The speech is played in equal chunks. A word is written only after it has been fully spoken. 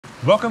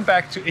Welcome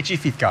back to Itchy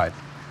Feet Guide.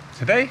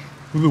 Today,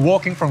 we'll be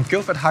walking from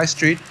Guildford High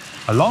Street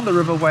along the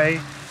River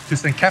Wey to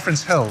St.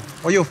 Catherine's Hill,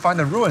 where you'll find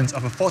the ruins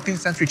of a 14th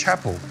century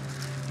chapel,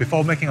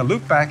 before making a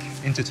loop back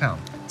into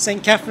town.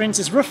 St. Catherine's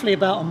is roughly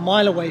about a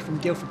mile away from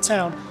Guildford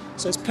town,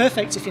 so it's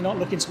perfect if you're not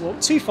looking to walk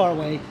too far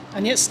away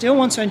and yet still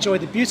want to enjoy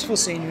the beautiful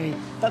scenery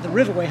that the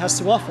River Wey has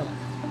to offer.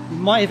 You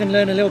might even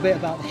learn a little bit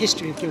about the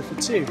history of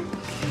Guildford too.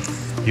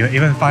 You'll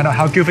even find out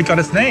how Guildford got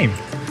its name.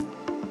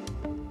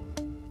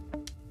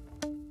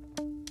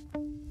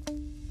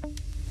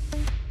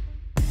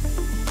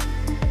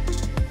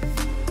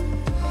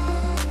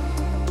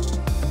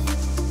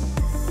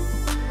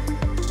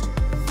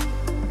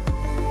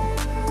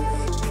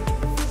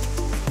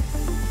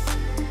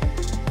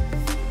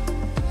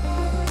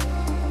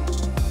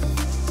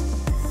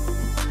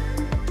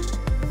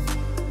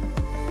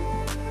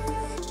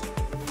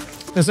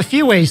 There's a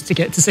few ways to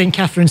get to St.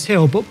 Catherine's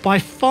Hill, but by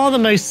far the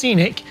most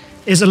scenic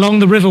is along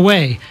the River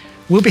Wey.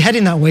 We'll be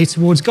heading that way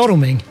towards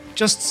Godalming,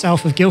 just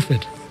south of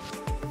Guildford.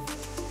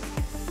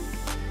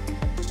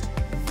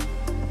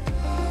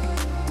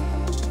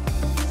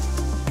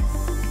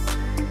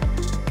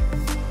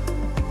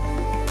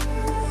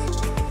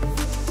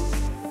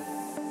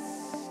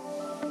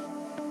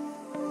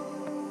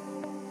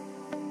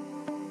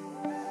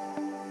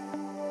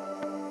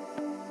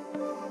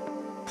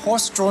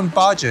 Horse-drawn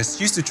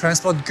barges used to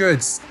transport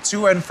goods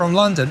to and from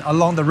London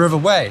along the River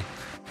Wey.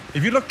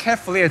 If you look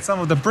carefully at some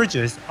of the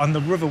bridges on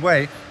the River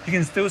Wey, you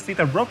can still see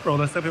the rope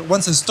rollers that were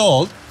once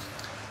installed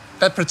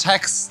that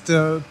protects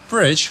the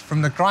bridge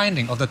from the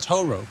grinding of the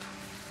tow rope.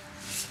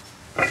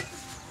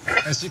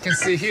 As you can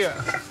see here.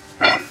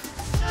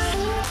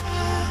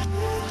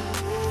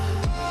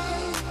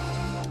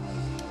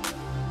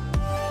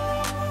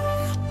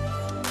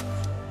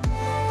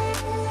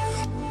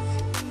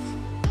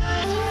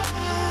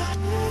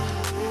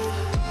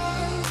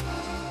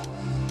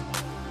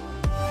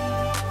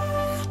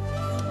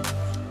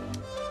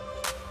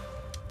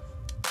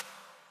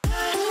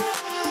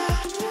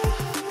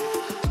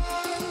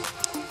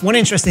 One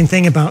interesting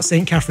thing about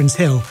St. Catherine's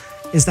Hill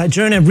is that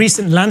during a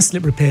recent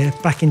landslip repair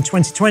back in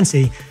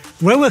 2020,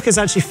 road workers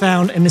actually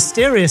found a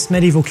mysterious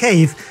medieval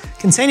cave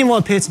containing what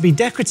appear to be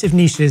decorative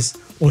niches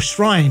or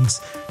shrines,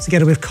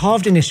 together with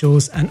carved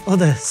initials and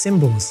other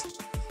symbols.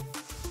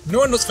 No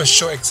one knows for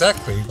sure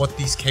exactly what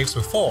these caves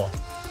were for.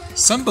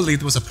 Some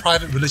believe it was a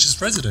private religious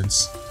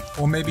residence,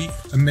 or maybe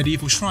a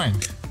medieval shrine.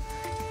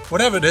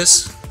 Whatever it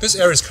is, this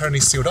area is currently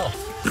sealed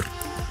off.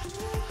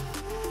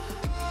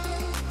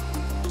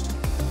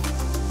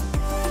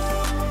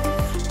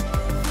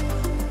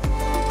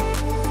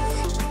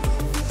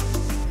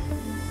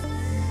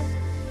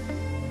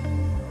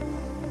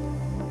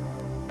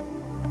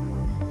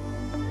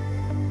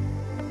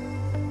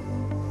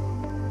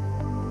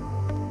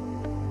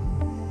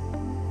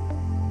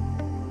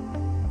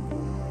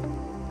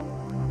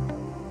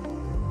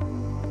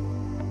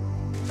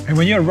 And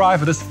when you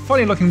arrive at this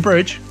funny looking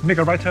bridge, make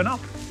a right turn up.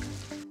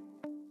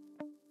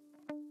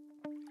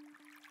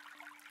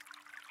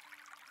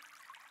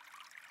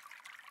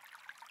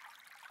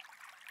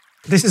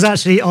 This is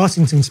actually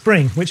Artington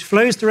Spring, which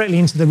flows directly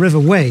into the River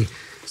Wey.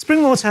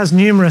 Spring water has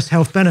numerous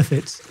health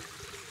benefits.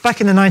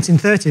 Back in the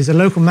 1930s, a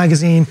local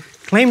magazine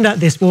claimed that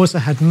this water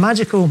had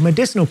magical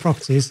medicinal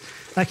properties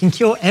that can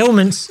cure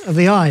ailments of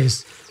the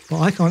eyes.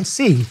 But I can't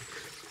see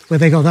where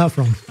they got that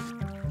from.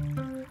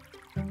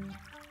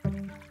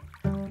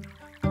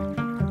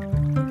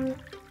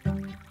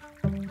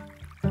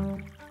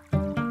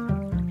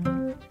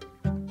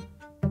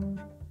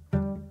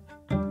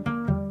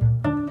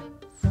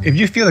 If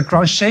you feel the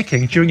ground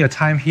shaking during your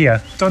time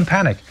here, don't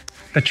panic.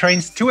 The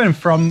trains to and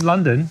from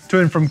London, to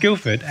and from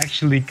Guildford,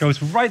 actually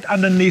goes right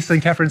underneath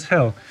St. Catherine's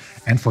Hill.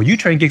 And for you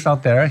train geeks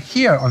out there,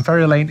 here on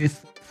Ferry Lane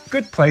is a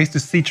good place to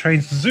see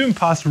trains zoom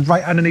past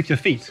right underneath your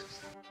feet.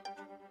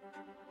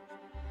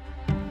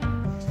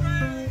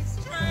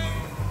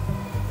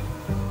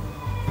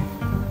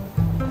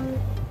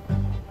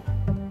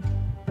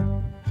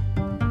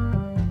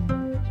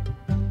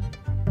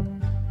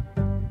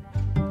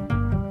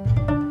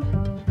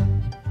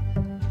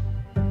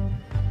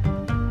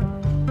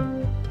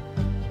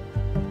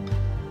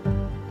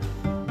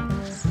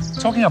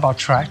 Talking about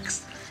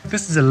tracks,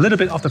 this is a little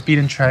bit off the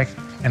beaten track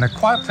and a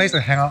quiet place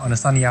to hang out on a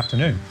sunny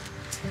afternoon.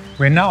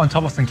 We're now on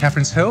top of St.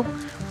 Catherine's Hill,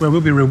 where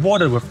we'll be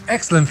rewarded with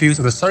excellent views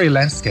of the Surrey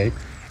landscape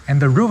and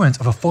the ruins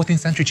of a 14th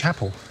century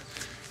chapel.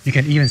 You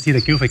can even see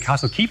the Guildford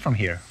Castle Keep from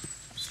here.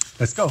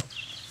 Let's go.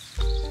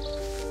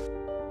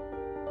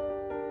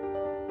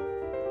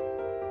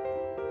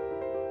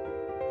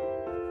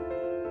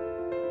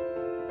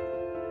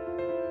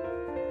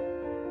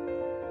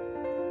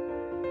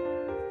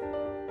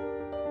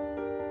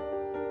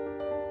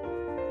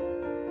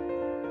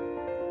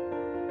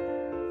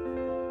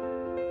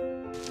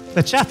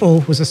 The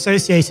chapel was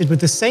associated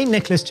with the St.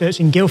 Nicholas Church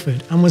in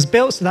Guildford and was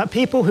built so that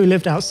people who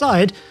lived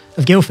outside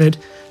of Guildford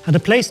had a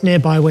place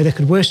nearby where they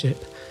could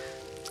worship.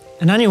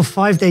 An annual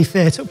 5-day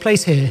fair took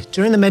place here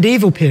during the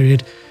medieval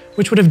period,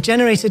 which would have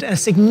generated a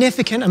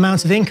significant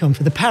amount of income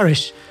for the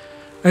parish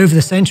over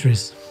the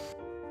centuries.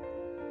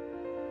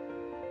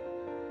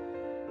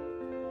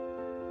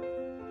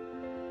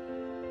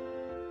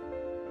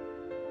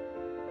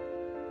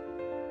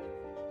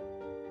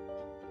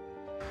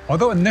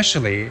 Although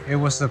initially it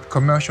was a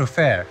commercial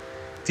fair,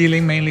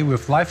 dealing mainly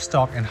with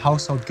livestock and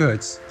household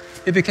goods,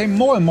 it became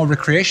more and more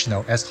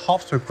recreational as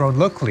hops were grown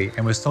locally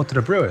and were sold to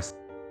the brewers.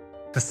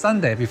 The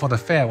Sunday before the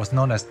fair was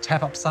known as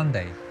Tap Up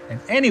Sunday,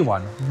 and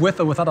anyone with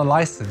or without a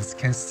license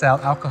can sell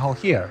alcohol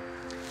here.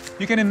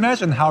 You can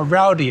imagine how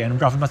rowdy and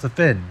rough it must have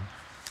been,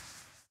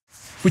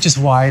 which is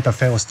why the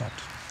fair was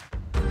stopped.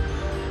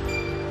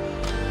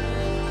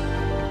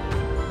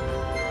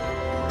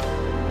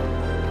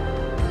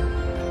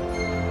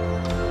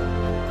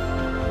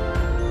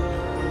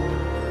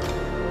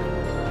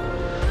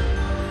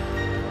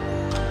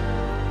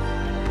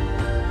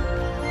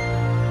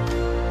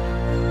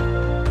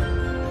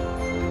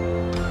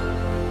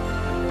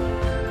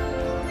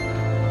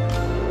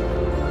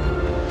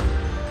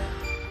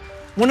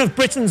 One of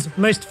Britain's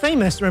most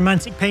famous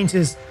romantic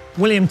painters,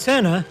 William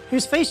Turner,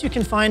 whose face you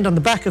can find on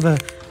the back of a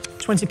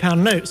 £20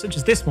 note, such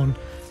as this one,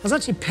 has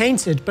actually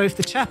painted both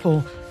the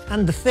chapel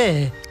and the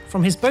fair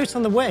from his boat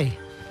on the Wey.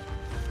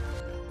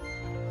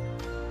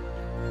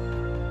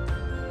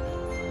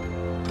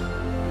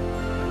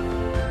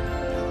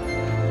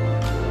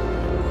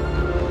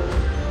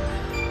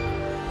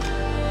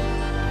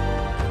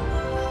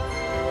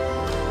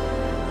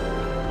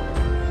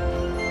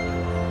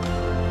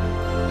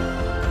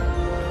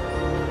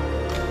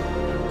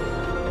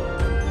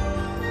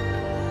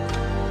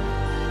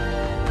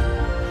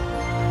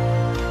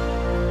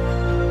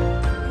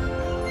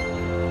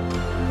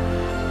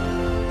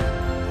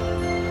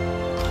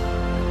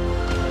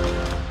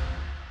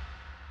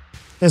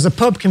 There's a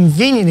pub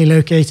conveniently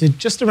located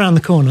just around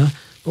the corner,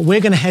 but we're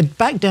going to head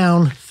back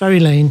down Ferry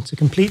Lane to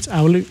complete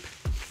our loop.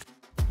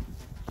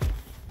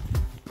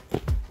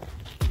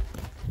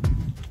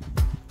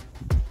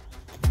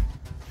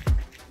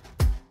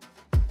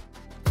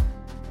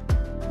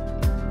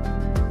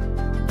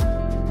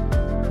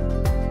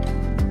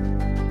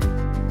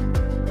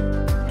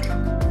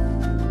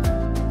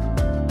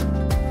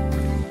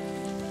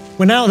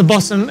 We're now at the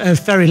bottom of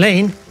Ferry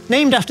Lane,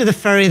 named after the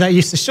ferry that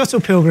used to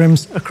shuttle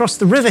pilgrims across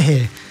the river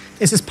here.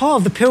 This is part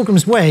of the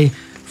Pilgrims Wey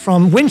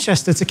from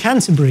Winchester to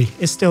Canterbury.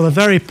 It's still a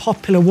very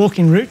popular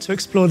walking route to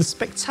explore the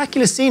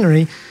spectacular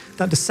scenery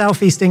that the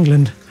southeast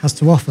England has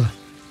to offer.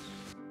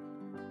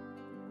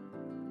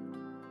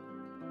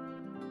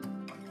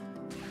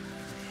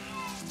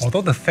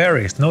 Although the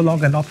ferry is no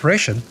longer in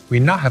operation,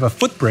 we now have a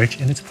footbridge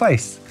in its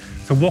place,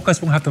 so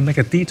walkers won't have to make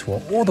a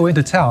detour all the way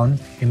into town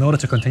in order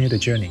to continue the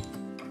journey.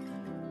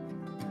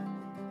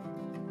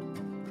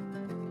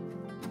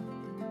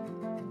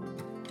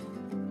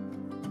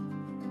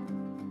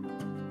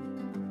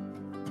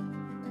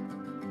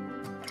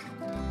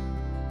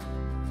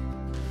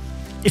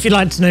 If you'd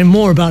like to know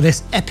more about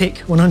this epic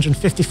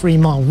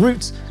 153-mile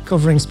route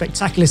covering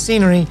spectacular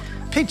scenery,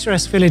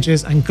 picturesque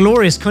villages and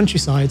glorious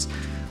countrysides,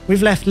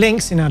 we've left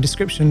links in our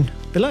description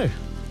below.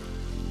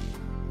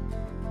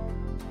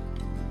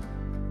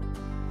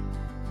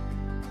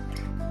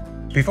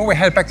 Before we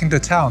head back into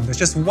town, there's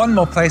just one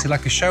more place I'd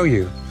like to show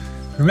you.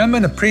 Remember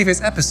in the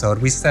previous episode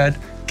we said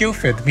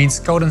Guildford means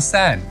golden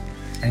sand,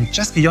 and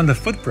just beyond the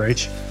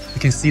footbridge you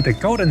can see the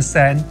golden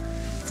sand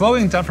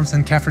flowing down from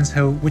St. Catherine's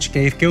Hill, which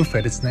gave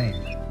Guildford its name.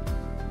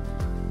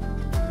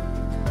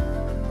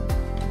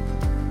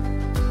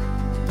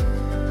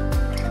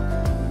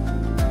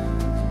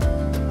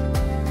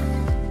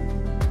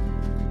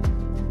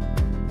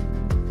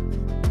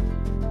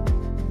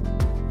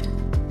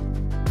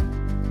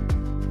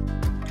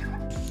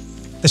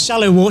 The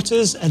shallow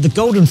waters at the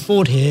Golden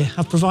Ford here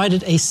have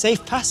provided a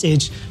safe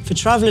passage for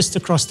travellers to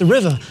cross the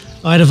river,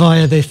 either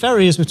via the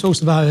ferry as we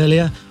talked about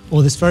earlier,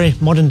 or this very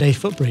modern day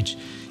footbridge.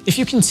 If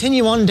you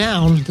continue on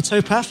down the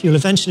towpath, you'll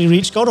eventually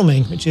reach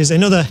Godalming, which is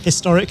another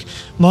historic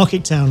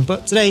market town.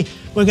 But today,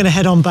 we're going to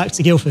head on back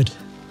to Guildford.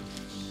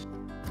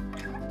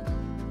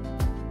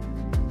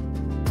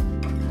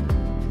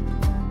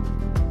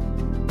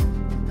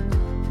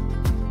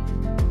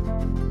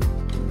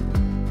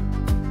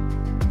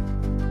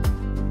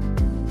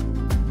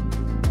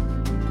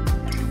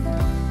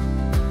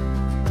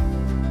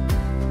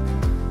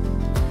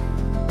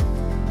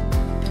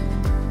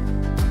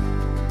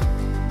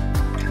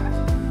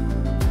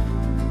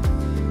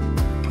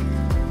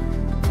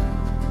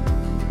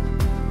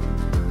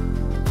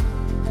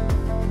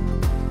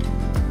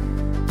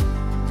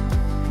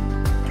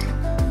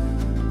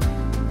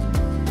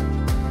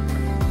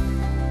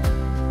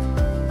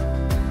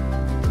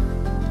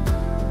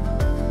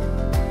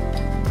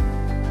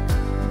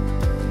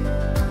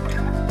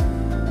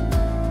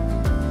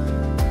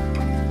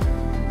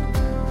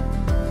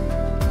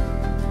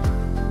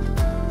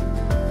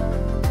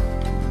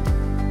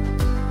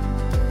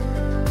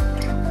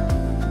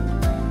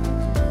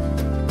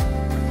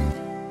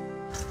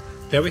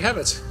 There we have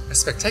it, a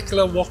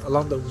spectacular walk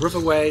along the River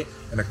Wey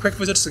and a quick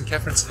visit to St.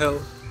 Catherine's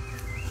Hill.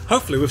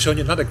 Hopefully we've shown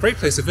you another great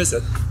place to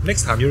visit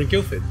next time you're in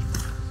Guildford.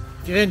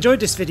 If you enjoyed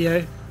this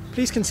video,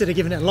 please consider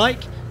giving it a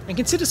like and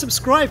consider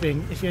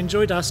subscribing if you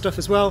enjoyed our stuff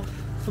as well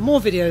for more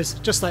videos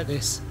just like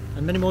this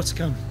and many more to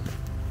come.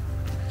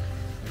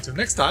 Until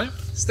next time,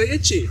 stay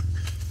itchy!